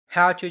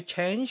How to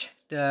change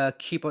the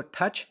keyboard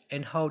touch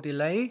and hold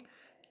delay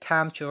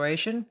time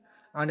duration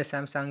on the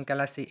Samsung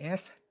Galaxy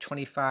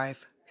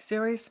S25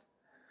 series.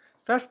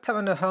 First, tap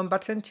on the home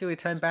button to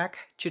return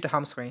back to the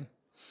home screen.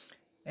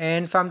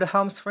 And from the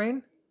home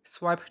screen,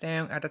 swipe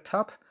down at the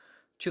top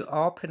to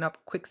open up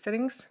quick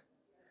settings.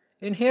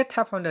 In here,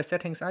 tap on the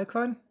settings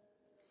icon.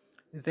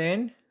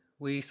 Then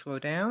we scroll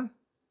down,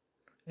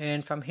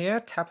 and from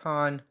here, tap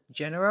on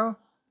General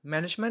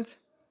Management.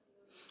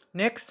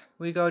 Next,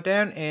 we go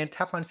down and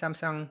tap on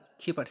Samsung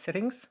keyboard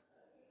settings.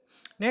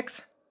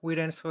 Next, we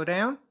then scroll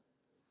down.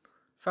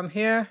 From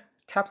here,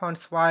 tap on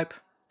Swipe,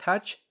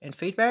 Touch, and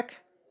Feedback.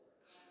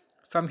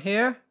 From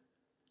here,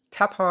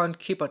 tap on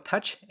Keyboard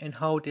Touch and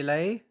Hold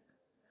Delay.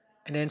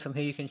 And then from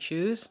here, you can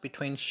choose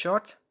between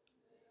short,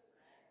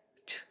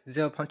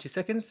 0.2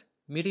 seconds,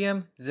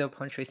 medium,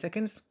 0.3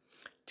 seconds,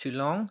 to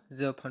long,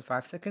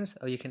 0.5 seconds,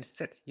 or you can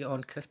set your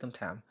own custom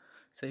time.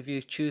 So if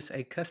you choose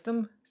a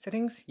custom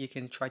settings, you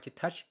can try to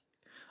touch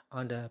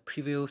on the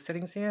preview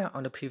settings here,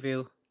 on the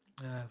preview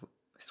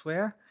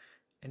square,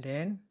 and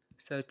then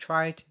so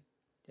try it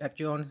at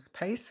your own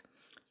pace,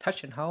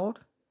 touch and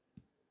hold,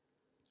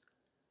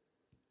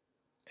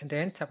 and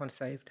then tap on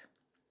saved,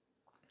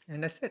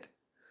 and that's it.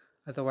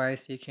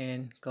 Otherwise, you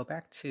can go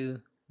back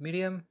to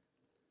medium,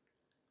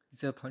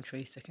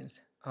 0.3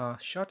 seconds, or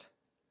short,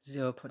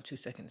 0.2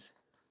 seconds.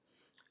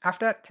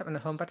 After that, tap on the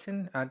home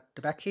button,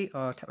 the back key,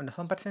 or tap on the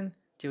home button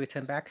to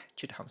return back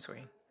to the home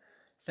screen.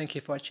 Thank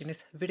you for watching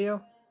this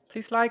video.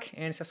 Please like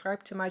and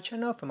subscribe to my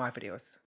channel for more videos.